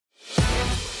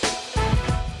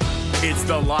It's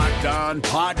the Locked On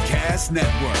Podcast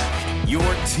Network, your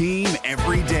team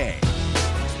every day.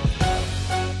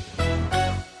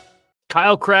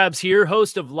 Kyle Krabs here,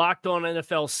 host of Locked On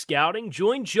NFL Scouting.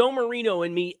 Join Joe Marino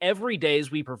and me every day as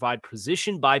we provide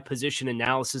position-by-position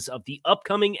analysis of the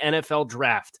upcoming NFL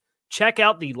Draft. Check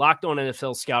out the Locked On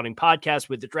NFL Scouting podcast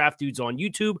with the Draft Dudes on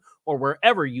YouTube or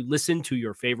wherever you listen to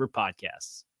your favorite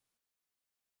podcasts.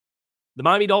 The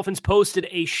Miami Dolphins posted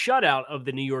a shutout of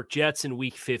the New York Jets in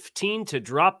Week 15 to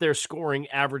drop their scoring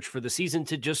average for the season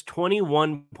to just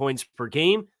 21 points per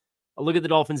game. A look at the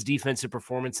Dolphins' defensive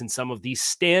performance and some of these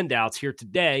standouts here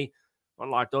today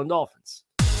on Locked On Dolphins.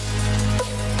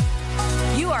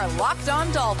 You are Locked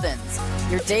On Dolphins,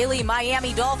 your daily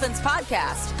Miami Dolphins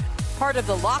podcast, part of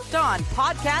the Locked On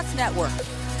Podcast Network,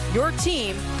 your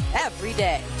team every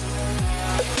day.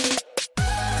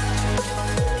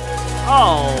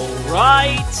 All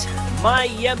right,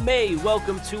 Miami,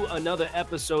 welcome to another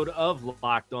episode of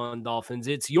Locked On Dolphins.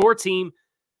 It's your team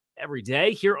every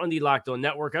day here on the Locked On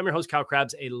Network. I'm your host, Kyle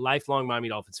Krabs, a lifelong Miami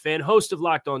Dolphins fan, host of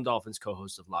Locked On Dolphins,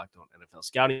 co-host of Locked On NFL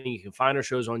Scouting. You can find our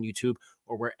shows on YouTube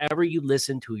or wherever you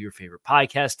listen to your favorite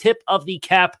podcast. Tip of the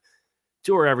cap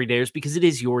to our everydayers, because it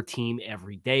is your team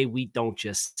every day. We don't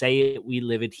just say it, we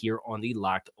live it here on the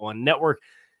Locked On Network.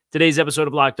 Today's episode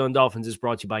of Locked On Dolphins is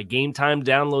brought to you by Game Time.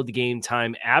 Download the Game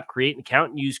Time app, create an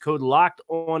account, and use code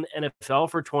LOCKEDONNFL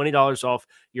for $20 off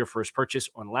your first purchase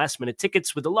on last-minute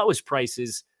tickets with the lowest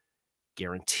prices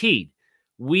guaranteed.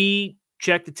 We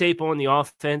checked the tape on the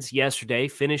offense yesterday,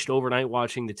 finished overnight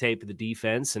watching the tape of the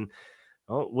defense, and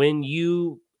when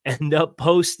you end up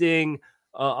posting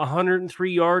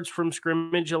 103 yards from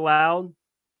scrimmage allowed,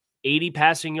 80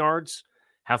 passing yards,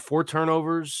 have 4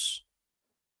 turnovers,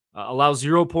 allow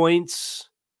 0 points,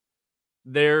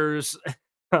 there's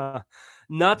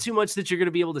not too much that you're going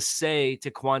to be able to say to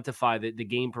quantify the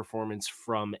game performance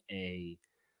from a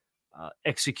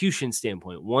execution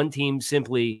standpoint. One team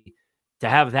simply, to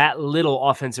have that little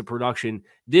offensive production,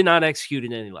 did not execute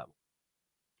at any level.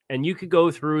 And you could go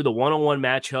through the one-on-one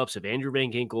matchups of Andrew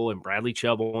Van Ginkel and Bradley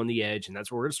Chubb on the edge, and that's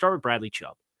where we're going to start with Bradley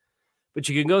Chubb. But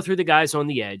you can go through the guys on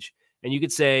the edge, and you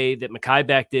could say that Mekhi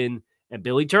Becton and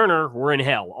Billy Turner were in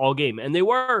hell all game, and they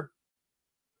were.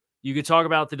 You could talk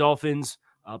about the Dolphins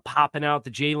popping out the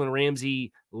Jalen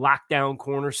Ramsey lockdown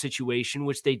corner situation,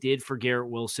 which they did for Garrett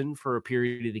Wilson for a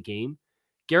period of the game.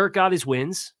 Garrett got his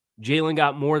wins. Jalen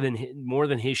got more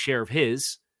than his share of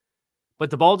his. But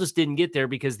the ball just didn't get there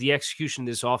because the execution of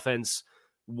this offense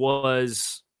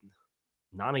was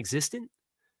non-existent.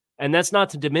 And that's not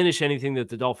to diminish anything that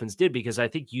the Dolphins did, because I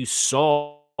think you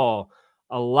saw a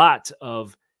lot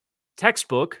of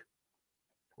textbook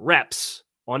reps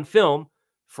on film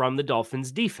from the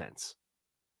Dolphins defense.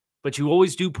 But you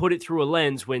always do put it through a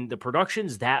lens when the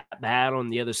production's that bad on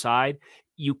the other side.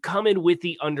 You come in with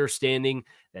the understanding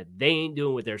that they ain't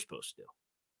doing what they're supposed to do.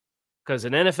 Because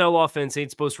an NFL offense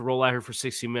ain't supposed to roll out here for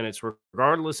 60 minutes,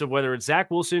 regardless of whether it's Zach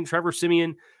Wilson, Trevor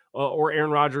Siemian, or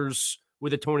Aaron Rodgers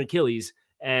with a torn Achilles,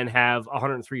 and have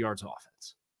 103 yards of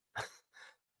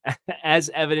offense. As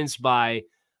evidenced by,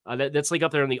 that's like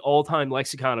up there in the all-time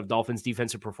lexicon of Dolphins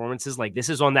defensive performances. Like, this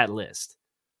is on that list,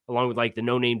 along with like the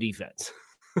no-name defense.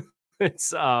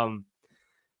 It's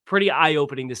pretty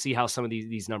eye-opening to see how some of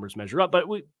these numbers measure up. But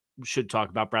we should talk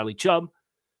about Bradley Chubb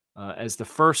as the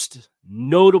first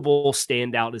notable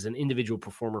standout as an individual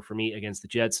performer for me against the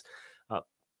Jets.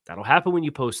 That'll happen when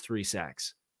you post 3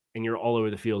 sacks and you're all over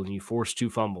the field and you force 2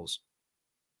 fumbles.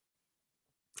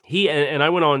 He and I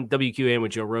went on WQAM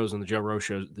with Joe Rose on the Joe Rose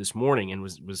show this morning and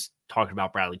was talking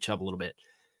about Bradley Chubb a little bit.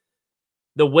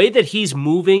 The way that he's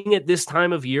moving at this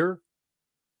time of year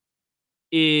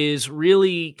is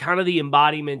really kind of the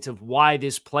embodiment of why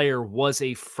this player was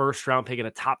a first-round pick and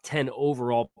a top 10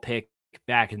 overall pick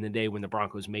back in the day when the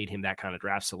Broncos made him that kind of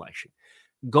draft selection.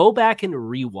 Go back and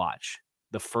rewatch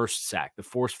the first sack, the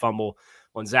forced fumble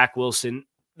on Zach Wilson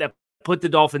that put the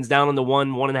Dolphins down on the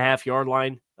 1.5 yard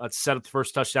line to set up the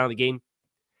first touchdown of the game.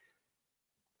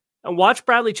 And watch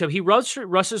Bradley Chubb. He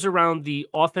rushes around the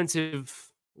offensive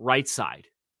right side.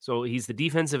 So he's the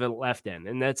defensive left end,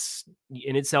 and that's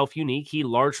in itself unique. He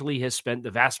largely has spent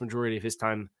the vast majority of his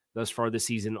time thus far this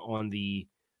season on the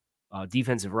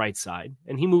defensive right side,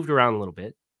 and he moved around a little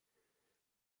bit.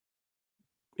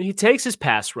 He takes his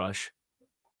pass rush,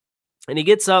 and he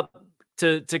gets up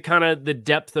to kind of the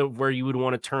depth of where you would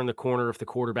want to turn the corner if the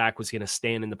quarterback was going to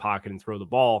stand in the pocket and throw the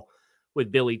ball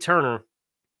with Billy Turner.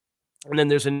 And then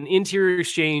there's an interior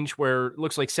exchange where it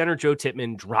looks like center Joe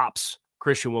Tippmann drops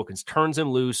Christian Wilkins, turns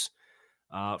him loose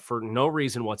for no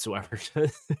reason whatsoever.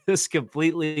 Just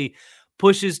completely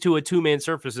pushes to a 2-man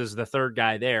surface as the third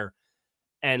guy there.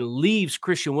 and leaves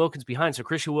Christian Wilkins behind. So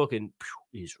Christian Wilkins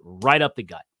is right up the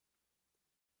gut.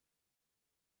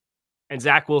 And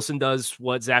Zach Wilson does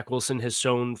what Zach Wilson has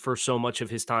shown for so much of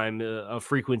his time a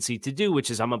frequency to do,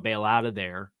 which is I'm going to bail out of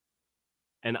there,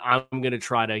 and I'm going to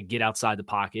try to get outside the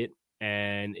pocket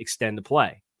and extend the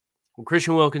play. Well,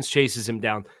 Christian Wilkins chases him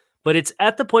down, but it's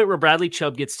at the point where Bradley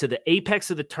Chubb gets to the apex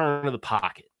of the turn of the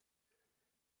pocket,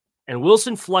 and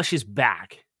Wilson flushes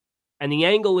back, and the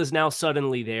angle is now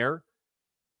suddenly there.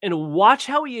 And watch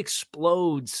how he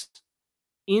explodes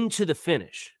into the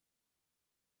finish.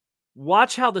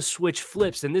 Watch how the switch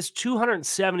flips, and this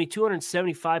 270,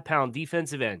 275-pound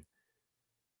defensive end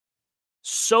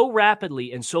so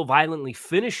rapidly and so violently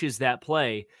finishes that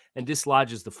play and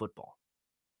dislodges the football.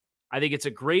 I think it's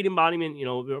a great embodiment. You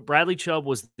know, Bradley Chubb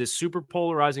was this super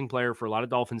polarizing player for a lot of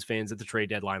Dolphins fans at the trade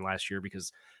deadline last year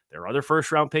because their other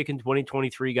first-round pick in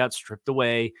 2023 got stripped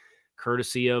away,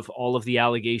 courtesy of all of the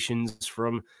allegations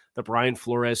from the Brian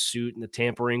Flores suit and the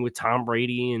tampering with Tom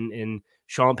Brady and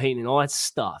Sean Payton and all that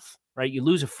stuff. Right, you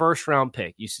lose a first-round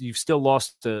pick. You've still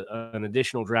lost an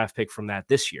additional draft pick from that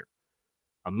this year,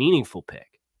 a meaningful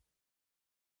pick.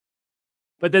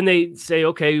 But then they say,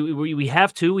 okay, we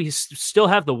have two. We still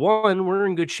have the one. We're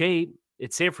in good shape.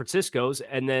 It's San Francisco's.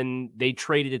 And then they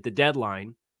traded at the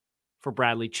deadline for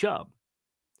Bradley Chubb.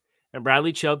 And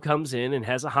Bradley Chubb comes in and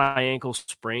has a high ankle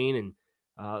sprain, and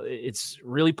it's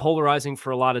really polarizing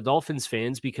for a lot of Dolphins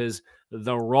fans because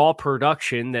the raw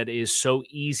production that is so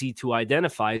easy to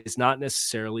identify is not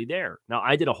necessarily there. Now,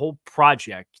 I did a whole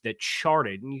project that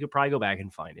charted, and you could probably go back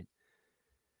and find it.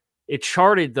 It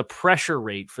charted the pressure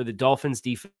rate for the Dolphins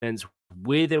defense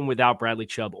with and without Bradley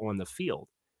Chubb on the field.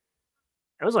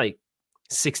 It was like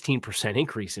 16%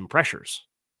 increase in pressures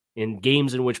in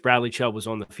games in which Bradley Chubb was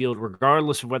on the field,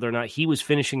 regardless of whether or not he was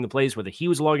finishing the plays, whether he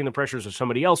was logging the pressures or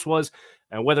somebody else was,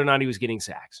 and whether or not he was getting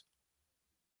sacks.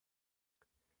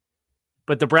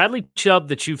 But the Bradley Chubb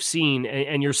that you've seen,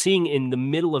 and you're seeing in the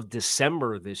middle of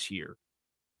December this year,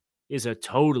 is a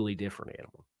totally different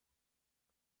animal.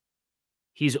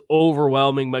 He's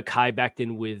overwhelming Mekhi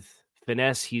Becton with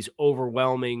finesse. He's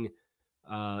overwhelming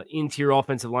interior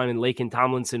offensive lineman Laken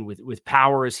Tomlinson with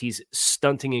power as he's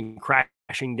stunting and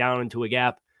crashing down into a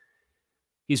gap.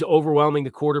 He's overwhelming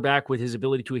the quarterback with his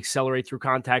ability to accelerate through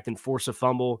contact and force a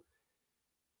fumble.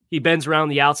 He bends around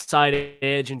the outside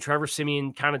edge, and Trevor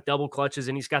Siemian kind of double clutches,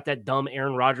 and he's got that dumb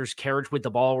Aaron Rodgers carriage with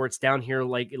the ball where it's down here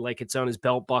like it's on his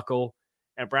belt buckle.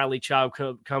 And Bradley Chubb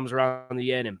comes around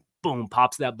the end and boom,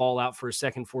 pops that ball out for a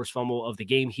second forced fumble of the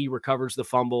game. He recovers the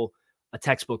fumble, a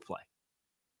textbook play,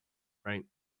 right?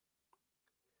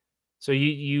 So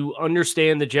you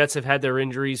understand the Jets have had their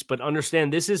injuries, but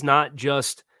understand this is not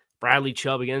just Bradley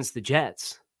Chubb against the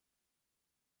Jets.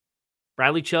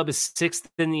 Bradley Chubb is 6th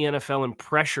in the NFL in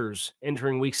pressures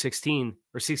entering week 16,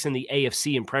 or 6th in the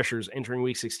AFC in pressures entering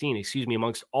week 16,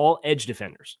 amongst all edge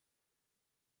defenders.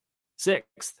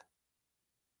 6th.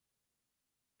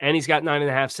 And he's got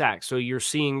 9.5 sacks. So you're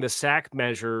seeing the sack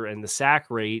measure and the sack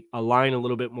rate align a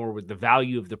little bit more with the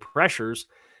value of the pressures.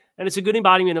 And it's a good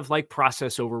embodiment of like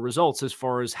process over results as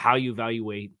far as how you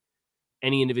evaluate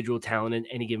any individual talent at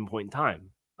any given point in time.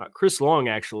 Chris Long,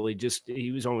 actually,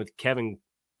 he was on with Kevin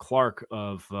Clark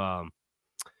of at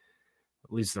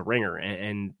least The Ringer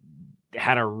and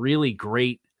had a really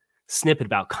great snippet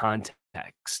about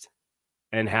context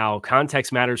and how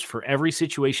context matters for every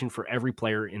situation for every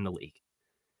player in the league.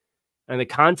 And the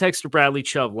context of Bradley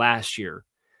Chubb last year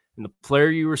and the player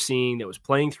you were seeing that was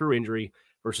playing through injury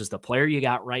versus the player you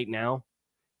got right now,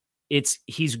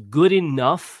 he's good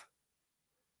enough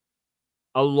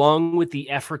along with the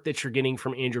effort that you're getting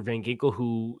from Andrew Van Ginkel,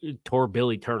 who tore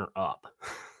Billy Turner up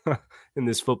in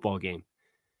this football game.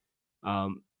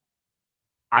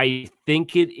 I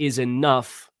think it is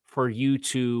enough for you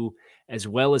to, as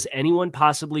well as anyone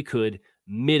possibly could,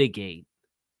 mitigate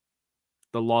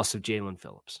the loss of Jalen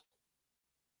Phillips.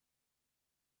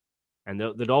 And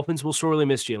the Dolphins will sorely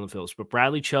miss Jalen Phillips, but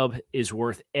Bradley Chubb is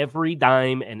worth every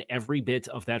dime and every bit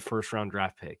of that first-round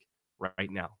draft pick right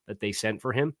now that they sent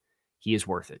for him. He is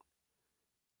worth it.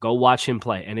 Go watch him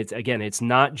play. And it's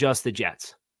not just the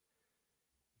Jets.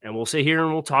 And we'll sit here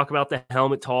and we'll talk about the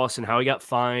helmet toss and how he got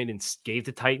fined and gave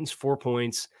the Titans 4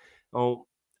 points. Oh,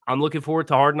 I'm looking forward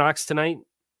to Hard Knocks tonight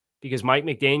because Mike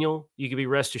McDaniel, you can be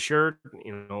rest assured,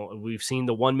 we've seen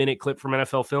the 1-minute clip from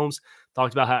NFL Films,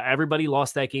 talked about how everybody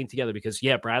lost that game together because,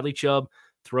 Bradley Chubb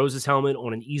throws his helmet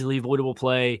on an easily avoidable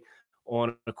play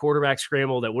on a quarterback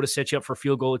scramble that would have set you up for a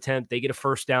field goal attempt. They get a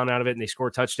first down out of it and they score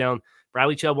a touchdown.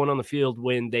 Bradley Chubb went on the field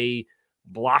when they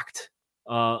blocked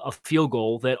a field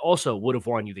goal that also would have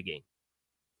won you the game.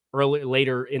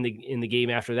 later in the game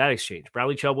after that exchange.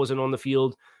 Bradley Chubb wasn't on the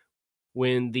field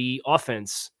when the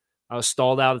offense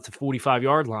stalled out at the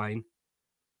 45-yard line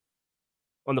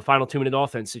on the final 2-minute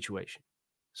offense situation.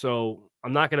 So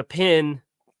I'm not going to pin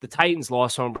the Titans'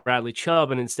 loss on Bradley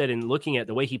Chubb, and instead in looking at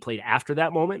the way he played after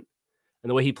that moment and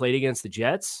the way he played against the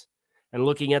Jets and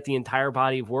looking at the entire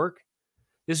body of work,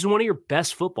 this is one of your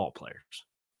best football players.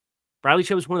 Bradley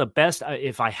Chubb is one of the best.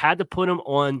 If I had to put him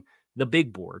on the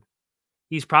big board,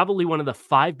 he's probably one of the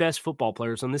 5 best football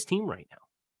players on this team right now.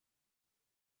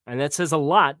 And that says a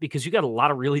lot because you got a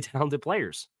lot of really talented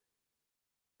players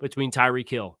between Tyreek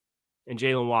Hill and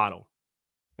Jalen Waddle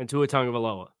and Tua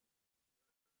Tagovailoa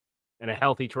and a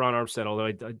healthy Teron Armstead,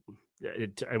 although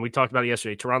and we talked about it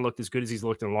yesterday, Teron looked as good as he's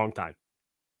looked in a long time.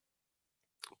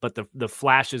 But the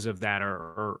flashes of that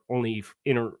are only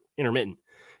intermittent.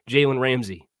 Jalen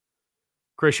Ramsey,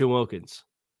 Christian Wilkins,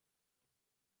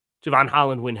 Javon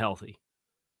Holland when healthy.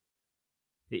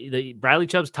 The Bradley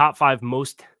Chubb's top 5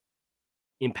 most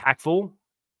impactful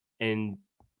and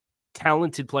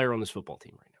talented player on this football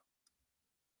team right now.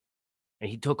 And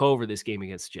he took over this game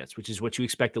against the Jets, which is what you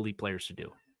expect elite players to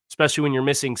do, especially when you're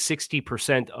missing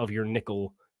 60% of your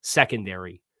nickel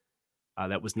secondary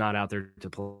that was not out there to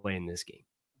play in this game.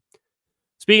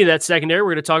 Speaking of that secondary,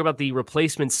 we're going to talk about the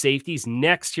replacement safeties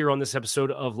next here on this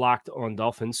episode of Locked on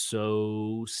Dolphins,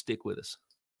 so stick with us.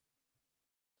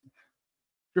 If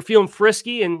you're feeling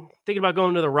frisky and thinking about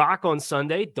going to the Rock on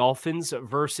Sunday, Dolphins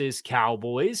versus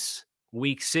Cowboys,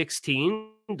 Week 16,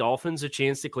 Dolphins a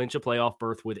chance to clinch a playoff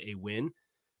berth with a win.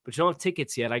 But you don't have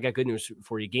tickets yet. I got good news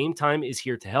for you. Game Time is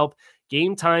here to help.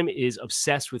 Game Time is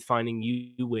obsessed with finding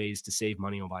new ways to save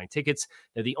money on buying tickets.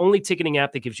 They're the only ticketing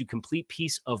app that gives you complete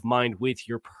peace of mind with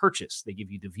your purchase. They give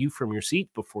you the view from your seat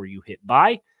before you hit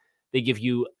buy. They give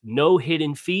you no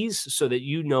hidden fees so that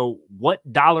you know what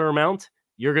dollar amount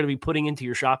you're going to be putting into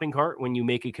your shopping cart when you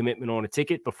make a commitment on a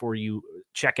ticket before you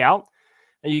check out.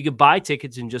 And you can buy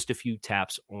tickets in just a few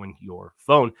taps on your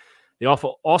phone. They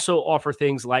also offer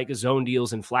things like zone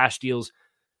deals and flash deals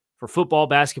for football,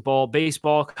 basketball,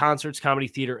 baseball, concerts, comedy,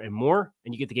 theater, and more.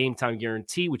 And you get the Game Time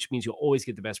guarantee, which means you'll always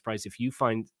get the best price. If you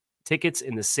find tickets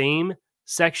in the same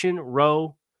section,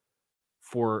 row,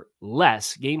 for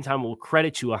less, Game Time will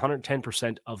credit you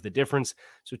 110% of the difference.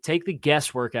 So take the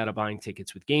guesswork out of buying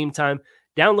tickets with Game Time.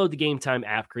 Download the Game Time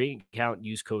app, create an account,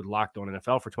 use code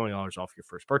LOCKEDONNFL for $20 off your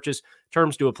first purchase.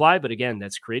 Terms do apply, but again,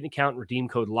 that's create an account, redeem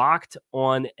code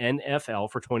LOCKEDONNFL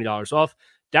for $20 off.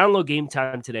 Download Game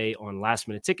Time today on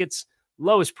last-minute tickets.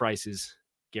 Lowest prices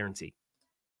guaranteed.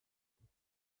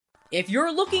 If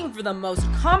you're looking for the most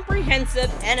comprehensive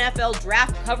NFL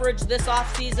draft coverage this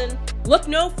offseason, look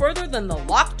no further than the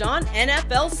Locked On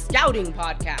NFL Scouting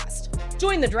Podcast.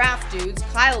 Join the draft dudes,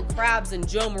 Kyle Krabs and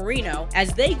Joe Marino,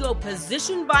 as they go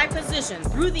position by position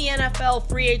through the NFL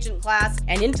free agent class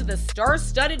and into the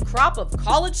star-studded crop of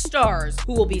college stars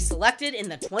who will be selected in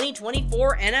the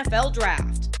 2024 NFL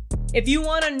Draft. If you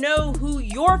want to know who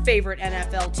your favorite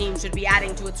NFL team should be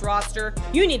adding to its roster,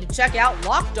 you need to check out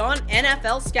Locked On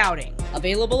NFL Scouting,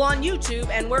 available on YouTube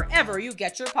and wherever you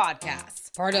get your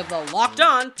podcasts. Part of the Locked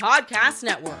On Podcast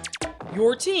Network,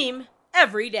 your team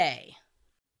every day.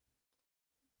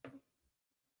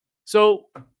 So,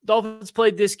 Dolphins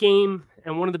played this game,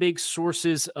 and one of the big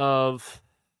sources of,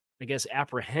 I guess,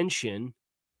 apprehension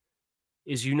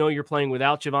is you're playing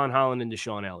without Javon Holland and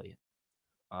Deshaun Elliott.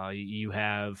 You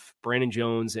have Brandon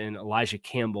Jones and Elijah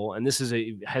Campbell, and this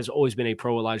has always been a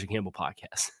pro Elijah Campbell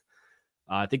podcast.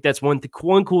 I think that's one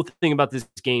cool thing about this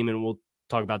game, and we'll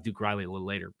talk about Duke Riley a little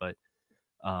later. But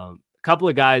a couple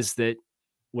of guys that,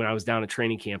 when I was down at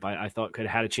training camp, I thought could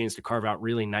have had a chance to carve out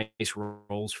really nice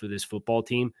roles for this football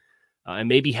team, and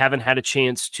maybe haven't had a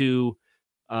chance to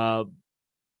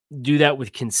do that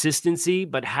with consistency,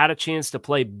 but had a chance to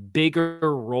play bigger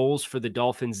roles for the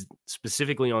Dolphins,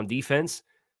 specifically on defense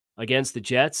against the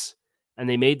Jets, and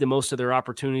they made the most of their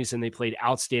opportunities, and they played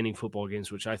outstanding football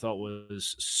games, which I thought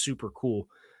was super cool,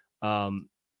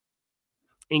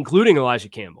 including Elijah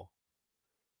Campbell.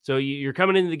 So you're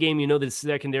coming into the game, the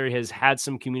secondary has had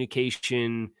some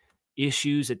communication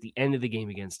issues at the end of the game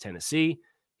against Tennessee.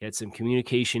 You had some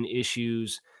communication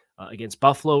issues against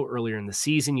Buffalo earlier in the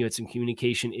season. You had some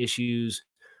communication issues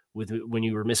when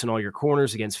you were missing all your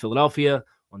corners against Philadelphia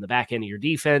on the back end of your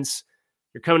defense.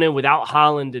 You're coming in without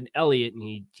Holland and Elliott,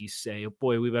 and you say, oh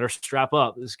boy, we better strap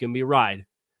up. This is going to be a ride.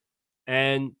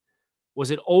 And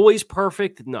was it always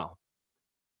perfect? No.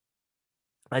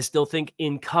 I still think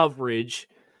in coverage,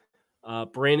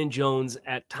 Brandon Jones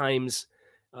at times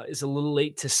is a little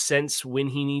late to sense when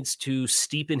he needs to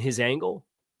steepen his angle.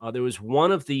 There was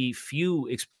one of the few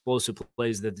explosive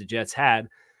plays that the Jets had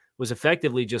was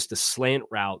effectively just a slant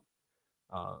route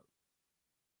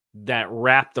that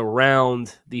wrapped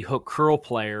around the hook curl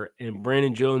player, and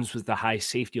Brandon Jones was the high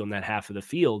safety on that half of the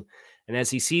field. And as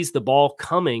he sees the ball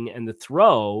coming and the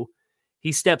throw,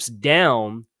 he steps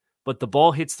down, but the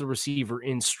ball hits the receiver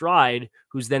in stride,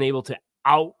 who's then able to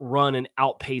outrun and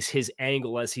outpace his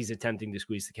angle as he's attempting to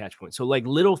squeeze the catch point. So like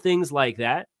little things like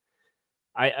that,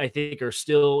 I think are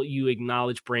still, you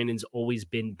acknowledge Brandon's always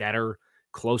been better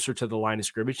closer to the line of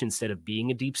scrimmage instead of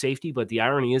being a deep safety. But the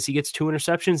irony is he gets 2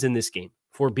 interceptions in this game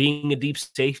for being a deep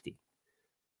safety.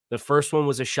 The first one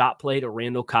was a shot play to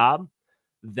Randall Cobb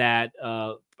that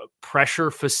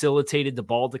pressure facilitated the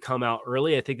ball to come out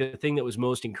early. I think the thing that was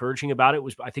most encouraging about it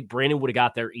was I think Brandon would have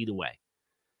got there either way.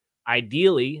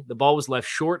 Ideally, the ball was left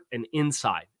short and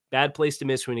inside. Bad place to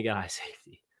miss when you got high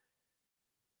safety.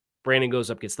 Brandon goes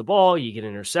up, gets the ball. You get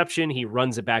an interception. He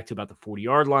runs it back to about the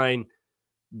 40-yard line.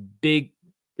 Big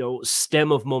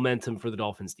stem of momentum for the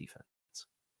Dolphins defense.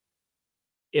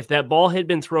 If that ball had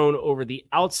been thrown over the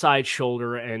outside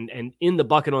shoulder and in the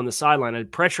bucket on the sideline,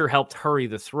 pressure helped hurry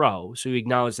the throw. So you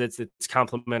acknowledge that's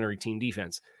complementary team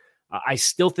defense. I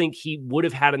still think he would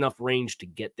have had enough range to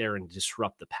get there and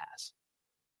disrupt the pass.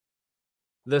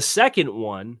 The second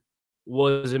one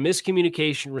was a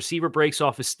miscommunication. Receiver breaks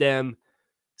off a stem.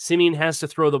 Simeon has to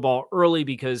throw the ball early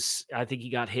because I think he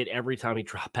got hit every time he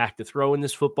dropped back to throw in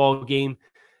this football game.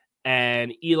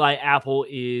 And Eli Apple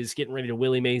is getting ready to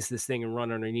Willie Mays this thing and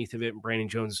run underneath of it. And Brandon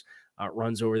Jones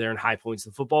runs over there and high points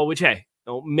the football, which, hey,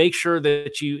 make sure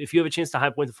that if you have a chance to high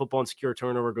point the football and secure a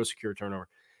turnover, go secure a turnover.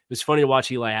 It was funny to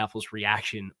watch Eli Apple's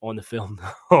reaction on the film.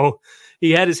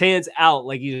 He had his hands out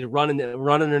like he's running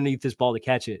underneath this ball to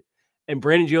catch it. And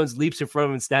Brandon Jones leaps in front of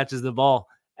him and snatches the ball.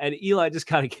 And Eli just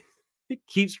kind of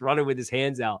keeps running with his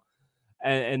hands out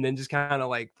and then just kind of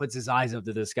like puts his eyes up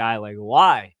to the sky like,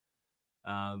 why?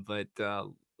 But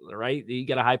right, you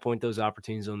got to high point those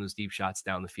opportunities on those deep shots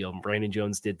down the field. And Brandon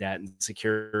Jones did that and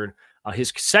secured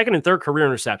his second and third career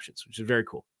interceptions, which is very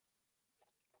cool.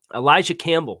 Elijah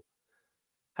Campbell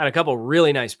had a couple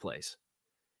really nice plays.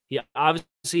 He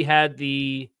obviously had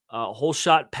the whole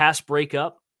shot pass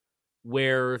breakup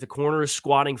where the corner is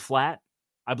squatting flat.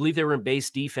 I believe they were in base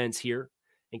defense here.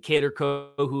 And Kader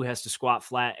Kohu has to squat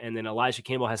flat, and then Elijah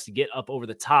Campbell has to get up over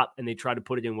the top, and they try to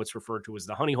put it in what's referred to as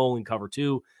the honey hole in cover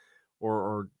 2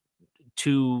 or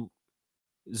 2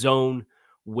 zone,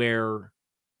 where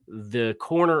the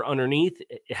corner underneath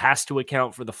it has to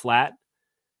account for the flat,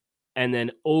 and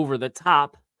then over the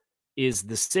top is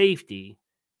the safety,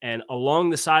 and along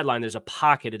the sideline there's a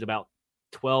pocket at about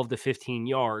 12 to 15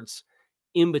 yards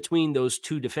in between those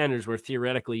 2 defenders where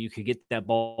theoretically you could get that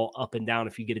ball up and down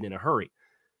if you get it in a hurry.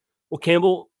 Well,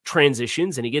 Campbell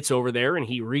transitions and he gets over there and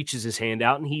he reaches his hand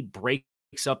out and he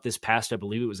breaks up this pass. I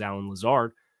believe it was Alan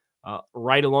Lazard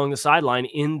right along the sideline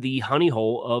in the honey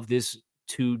hole of this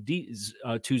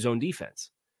 2-zone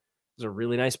defense. It was a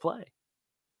really nice play.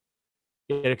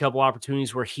 He had a couple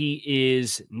opportunities where he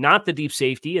is not the deep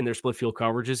safety and their split field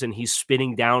coverages and he's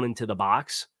spinning down into the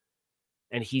box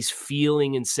and he's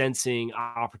feeling and sensing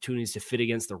opportunities to fit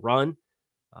against the run.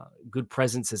 Good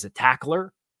presence as a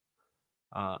tackler.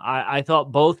 I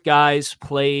thought both guys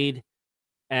played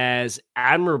as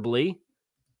admirably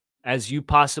as you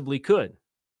possibly could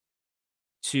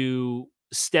to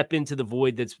step into the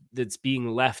void that's being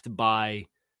left by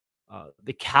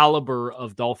the caliber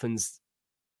of Dolphins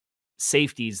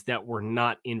safeties that were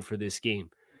not in for this game.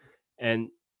 And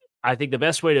I think the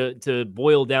best way to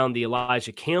boil down the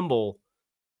Elijah Campbell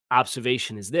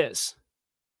observation is this.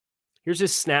 Here's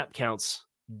his snap counts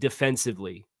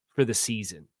defensively for the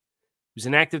season. He was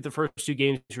inactive the first 2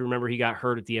 games. You remember he got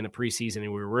hurt at the end of preseason,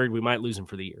 and we were worried we might lose him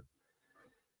for the year.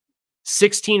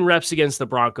 16 reps against the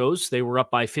Broncos. They were up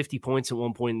by 50 points at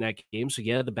one point in that game. So,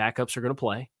 yeah, the backups are going to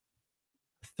play.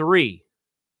 3,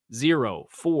 0,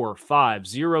 4, 5,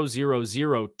 0, 0,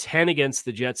 0, 10 against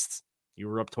the Jets. You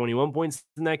were up 21 points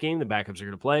in that game. The backups are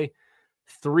going to play.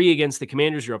 3 against the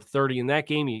Commanders. You're up 30 in that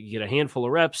game. You get a handful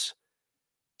of reps.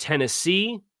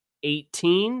 Tennessee,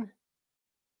 18.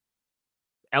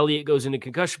 Elliott goes into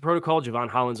concussion protocol. Javon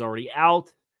Holland's already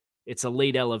out. It's a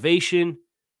late elevation.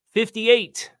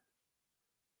 58.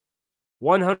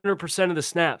 100% of the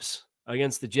snaps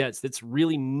against the Jets. That's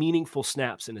really meaningful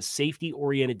snaps in a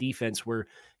safety-oriented defense where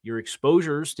your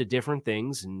exposures to different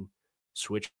things and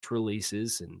switch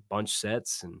releases and bunch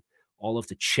sets and all of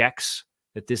the checks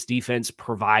that this defense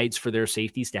provides for their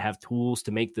safeties to have tools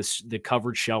to make the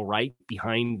coverage shell right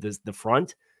behind the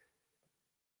front.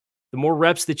 The more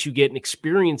reps that you get in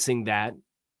experiencing that,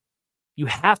 you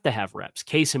have to have reps.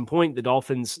 Case in point, the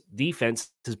Dolphins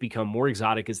defense has become more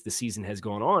exotic as the season has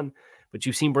gone on, but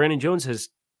you've seen Brandon Jones has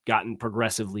gotten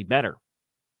progressively better.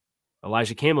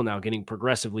 Elijah Campbell now getting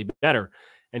progressively better.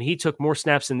 And he took more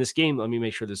snaps in this game. Let me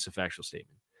make sure this is a factual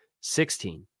statement.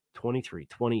 16, 23,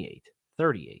 28,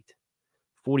 38,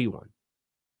 41,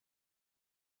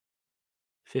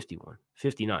 51,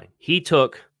 59. He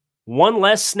took one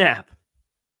less snap.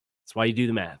 That's why you do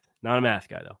the math. Not a math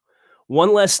guy, though.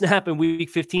 One less snap in week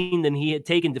 15 than he had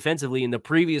taken defensively in the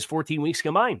previous 14 weeks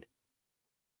combined.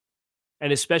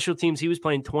 And his special teams, he was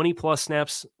playing 20-plus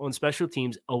snaps on special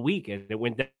teams a week, and it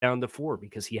went down to 4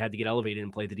 because he had to get elevated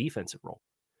and play the defensive role,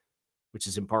 which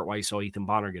is in part why you saw Ethan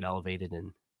Bonner get elevated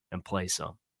and play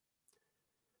some.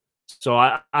 So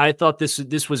I thought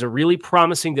this was a really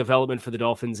promising development for the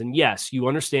Dolphins. And yes, you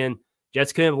understand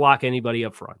Jets couldn't block anybody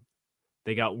up front.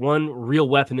 They got one real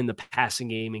weapon in the passing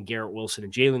game in Garrett Wilson,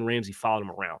 and Jalen Ramsey followed him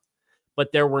around.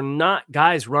 But there were not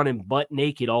guys running butt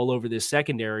naked all over this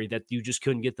secondary that you just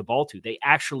couldn't get the ball to. They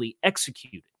actually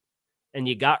executed, and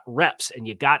you got reps, and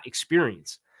you got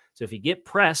experience. So if you get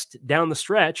pressed down the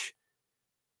stretch,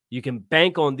 you can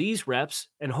bank on these reps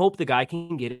and hope the guy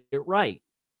can get it right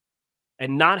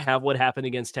and not have what happened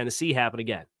against Tennessee happen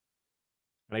again.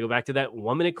 And I go back to that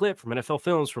 1-minute clip from NFL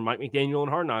Films from Mike McDaniel and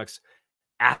Hard Knocks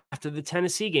after the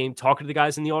Tennessee game, talking to the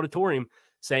guys in the auditorium,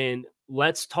 saying,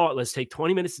 let's take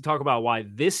 20 minutes to talk about why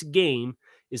this game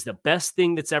is the best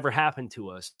thing that's ever happened to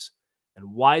us.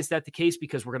 And why is that the case?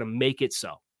 Because we're going to make it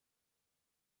so.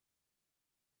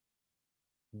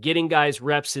 Getting guys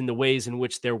reps in the ways in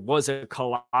which there was a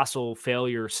colossal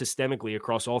failure systemically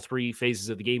across all 3 phases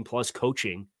of the game, plus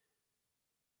coaching,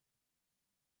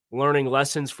 learning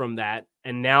lessons from that,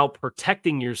 and now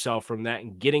protecting yourself from that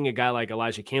and getting a guy like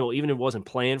Elijah Campbell, even if it wasn't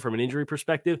planned from an injury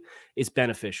perspective, is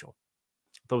beneficial.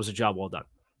 I thought it was a job well done.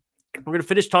 We're going to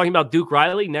finish talking about Duke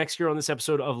Riley next year on this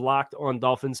episode of Locked on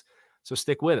Dolphins, so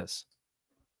stick with us.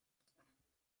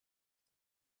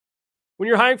 When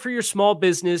you're hiring for your small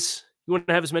business, you want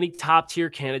to have as many top-tier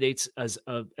candidates as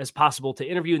possible to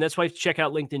interview, and that's why you check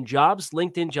out LinkedIn Jobs.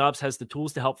 LinkedIn Jobs has the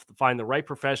tools to help find the right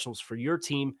professionals for your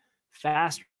team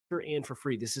faster and for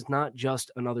free. This is not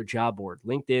just another job board.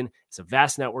 LinkedIn is a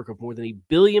vast network of more than 1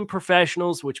 billion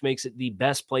professionals, which makes it the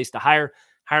best place to hire.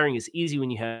 Hiring is easy when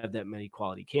you have that many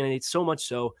quality candidates, so much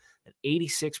so that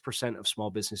 86% of small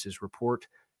businesses report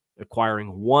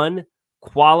acquiring one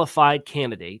qualified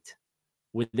candidate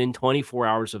within 24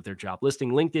 hours of their job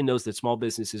listing. LinkedIn knows that small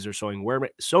businesses are wearing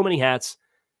so many hats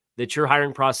that your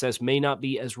hiring process may not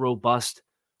be as robust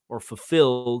or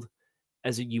fulfilled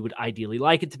as you would ideally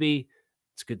like it to be.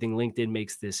 It's a good thing LinkedIn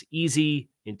makes this easy,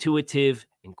 intuitive,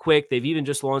 and quick. They've even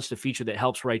just launched a feature that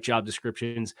helps write job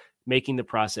descriptions, making the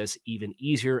process even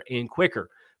easier and quicker.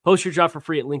 Post your job for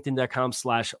free at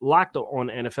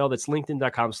linkedin.com/lockedonnfl. That's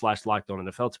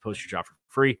linkedin.com/lockedonnfl to post your job for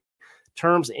free.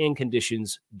 Terms and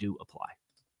conditions do apply.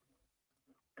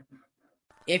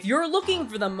 If you're looking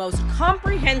for the most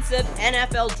comprehensive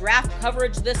NFL draft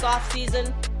coverage this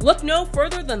offseason, look no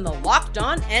further than the Locked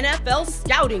On NFL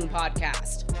Scouting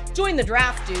Podcast. Join the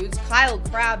draft dudes, Kyle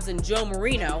Krabs and Joe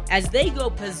Marino, as they go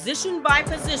position by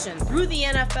position through the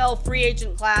NFL free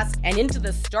agent class and into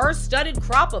the star-studded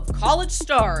crop of college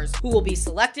stars who will be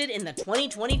selected in the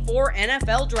 2024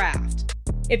 NFL Draft.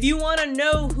 If you want to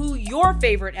know who your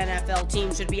favorite NFL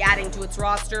team should be adding to its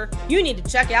roster, you need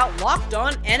to check out Locked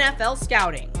On NFL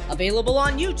Scouting, available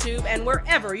on YouTube and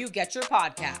wherever you get your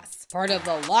podcasts. Part of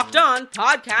the Locked On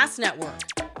Podcast Network,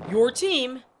 your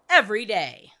team every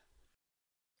day.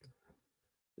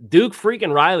 Duke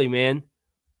freaking Riley, man.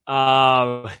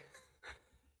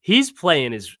 He's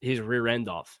playing his rear end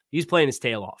off. He's playing his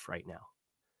tail off right now.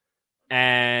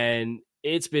 And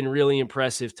it's been really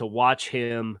impressive to watch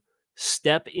him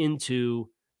step into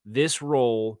this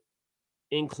role,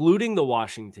 including the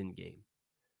Washington game,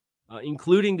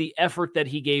 including the effort that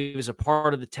he gave as a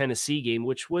part of the Tennessee game,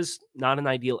 which was not an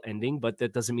ideal ending, but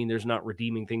that doesn't mean there's not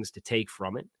redeeming things to take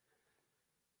from it.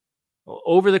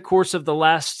 Over the course of the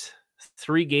last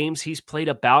 3 games, he's played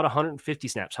about 150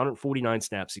 snaps, 149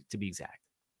 snaps to be exact,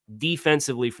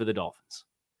 defensively for the Dolphins.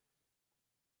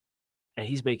 And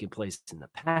he's making plays in the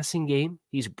passing game.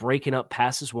 He's breaking up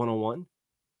passes one-on-one.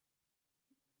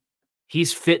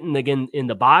 He's fitting again in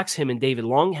the box, him and David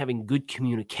Long having good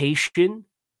communication.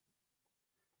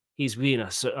 He's being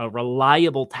a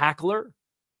reliable tackler.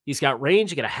 He's got range.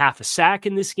 He got a half a sack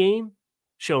in this game,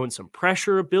 showing some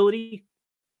pressure ability.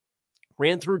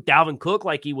 Ran through Dalvin Cook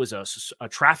like he was a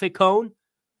traffic cone,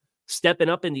 stepping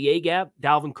up in the A-gap.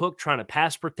 Dalvin Cook trying to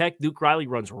pass protect. Duke Riley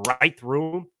runs right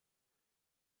through him.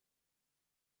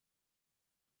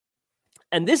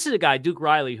 And this is a guy, Duke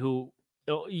Riley, who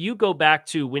you go back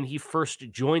to when he first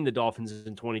joined the Dolphins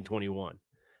in 2021.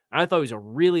 I thought he was a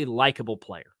really likable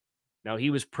player. Now, he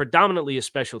was predominantly a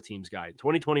special teams guy. In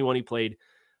 2021, he played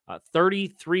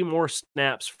 33 more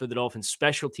snaps for the Dolphins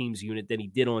special teams unit than he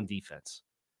did on defense.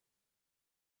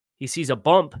 He sees a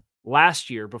bump last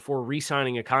year before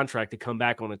re-signing a contract to come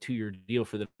back on a 2-year deal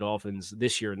for the Dolphins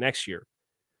this year and next year.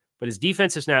 But his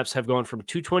defensive snaps have gone from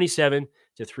 227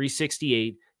 to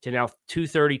 368 to now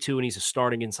 232, and he's a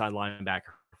starting inside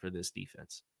linebacker for this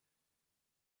defense.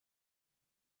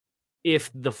 If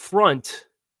the front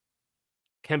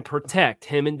can protect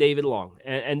him and David Long,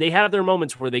 and they have their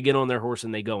moments where they get on their horse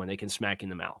and they go and they can smack in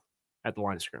the mouth at the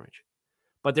line of scrimmage,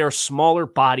 but they're smaller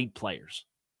bodied players.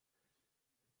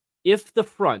 If the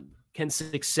front can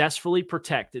successfully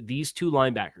protect these two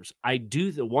linebackers,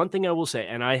 the one thing I will say,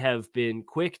 and I have been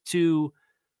quick to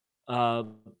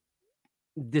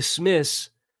dismiss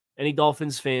any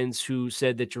Dolphins fans who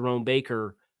said that Jerome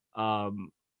Baker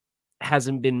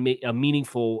hasn't been a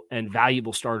meaningful and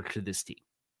valuable starter to this team.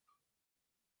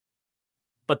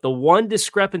 But the one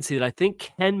discrepancy that I think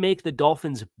can make the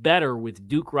Dolphins better with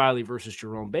Duke Riley versus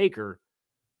Jerome Baker,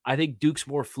 I think Duke's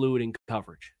more fluid in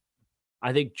coverage.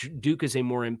 I think Duke is a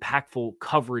more impactful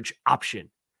coverage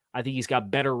option. I think he's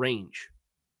got better range.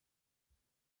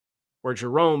 Where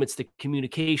Jerome, it's the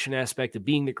communication aspect of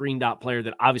being the green dot player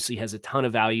that obviously has a ton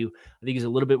of value. I think he's a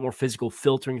little bit more physical,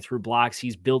 filtering through blocks.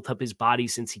 He's built up his body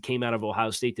since he came out of Ohio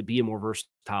State to be a more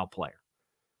versatile player.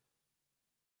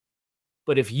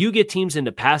 But if you get teams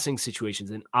into passing situations,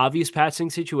 and obvious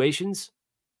passing situations,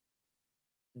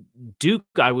 Duke,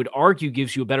 I would argue,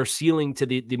 gives you a better ceiling to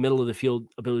the middle of the field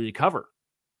ability to cover.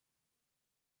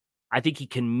 I think he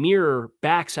can mirror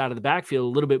backs out of the backfield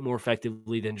a little bit more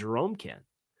effectively than Jerome can.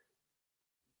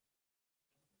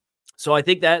 So I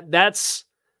think that's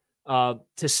to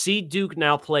see Duke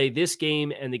now play this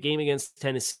game and the game against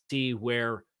Tennessee,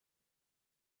 where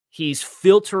he's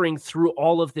filtering through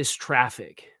all of this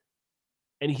traffic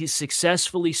and he's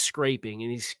successfully scraping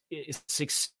and he's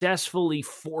successfully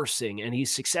forcing and he's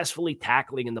successfully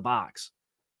tackling in the box.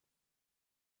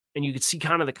 And you can see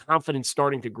kind of the confidence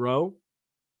starting to grow.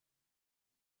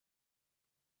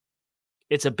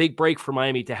 It's a big break for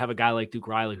Miami to have a guy like Duke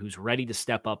Riley who's ready to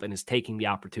step up and is taking the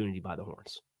opportunity by the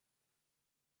horns.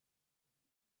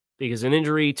 Because an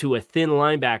injury to a thin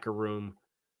linebacker room,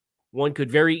 one could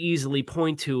very easily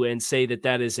point to and say that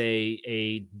that is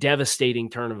a devastating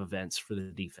turn of events for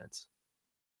the defense.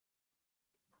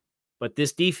 But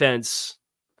this defense,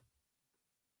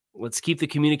 let's keep the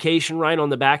communication right on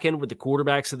the back end with the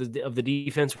quarterbacks of the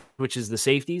defense, which is the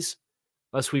safeties.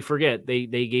 Lest we forget, they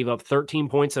gave up 13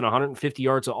 points and 150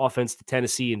 yards of offense to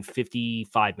Tennessee in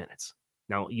 55 minutes.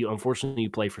 Now, unfortunately, you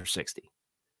play for 60.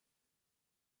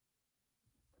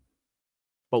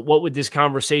 But what would this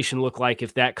conversation look like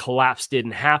if that collapse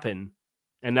didn't happen?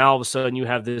 And now all of a sudden you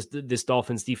have this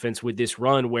Dolphins defense with this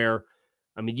run where,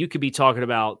 I mean, you could be talking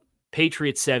about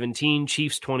Patriots 17,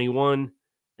 Chiefs 21,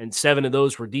 and 7 of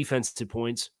those were defensive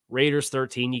points. Raiders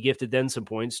 13, you gifted them some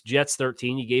points. Jets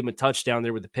 13, you gave them a touchdown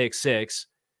there with the pick 6.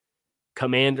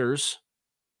 Commanders,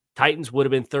 Titans would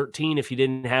have been 13 if you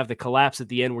didn't have the collapse at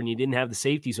the end when you didn't have the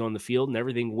safeties on the field and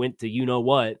everything went to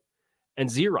you-know-what, and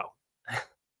 0.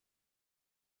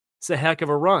 It's a heck of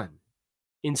a run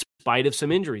in spite of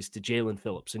some injuries to Jalen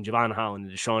Phillips and Javon Holland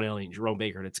and Deshaun Elliott and Jerome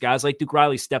Baker. And it's guys like Duke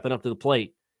Riley stepping up to the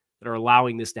plate that are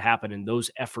allowing this to happen, and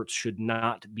those efforts should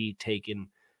not be taken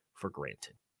for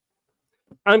granted.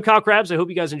 I'm Kyle Krabs. I hope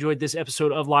you guys enjoyed this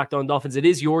episode of Locked On Dolphins. It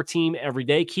is your team every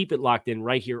day. Keep it locked in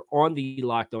right here on the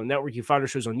Locked On Network. You can find our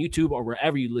shows on YouTube or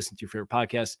wherever you listen to your favorite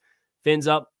podcasts. Fins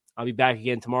up. I'll be back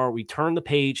again tomorrow. We turn the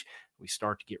page. We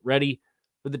start to get ready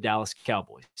for the Dallas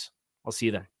Cowboys. I'll see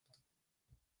you then.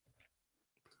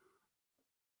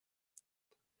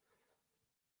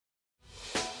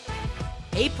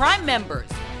 Hey, Prime members,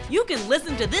 you can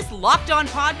listen to this Locked On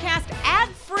podcast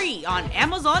ad-free on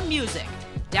Amazon Music.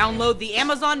 Download the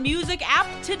Amazon Music app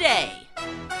today.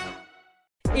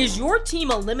 Is your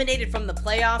team eliminated from the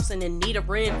playoffs and in need of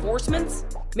reinforcements?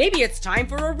 Maybe it's time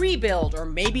for a rebuild, or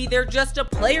maybe they're just a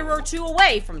player or two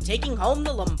away from taking home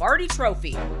the Lombardi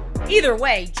Trophy. Either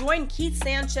way, join Keith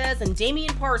Sanchez and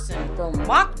Damian Parson for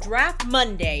Mock Draft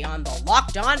Monday on the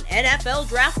Locked On NFL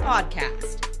Draft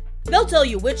Podcast. They'll tell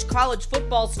you which college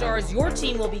football stars your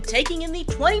team will be taking in the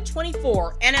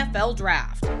 2024 NFL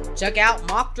Draft. Check out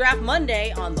Mock Draft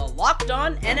Monday on the Locked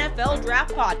On NFL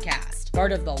Draft Podcast,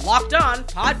 part of the Locked On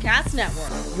Podcast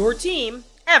Network. Your team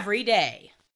every day.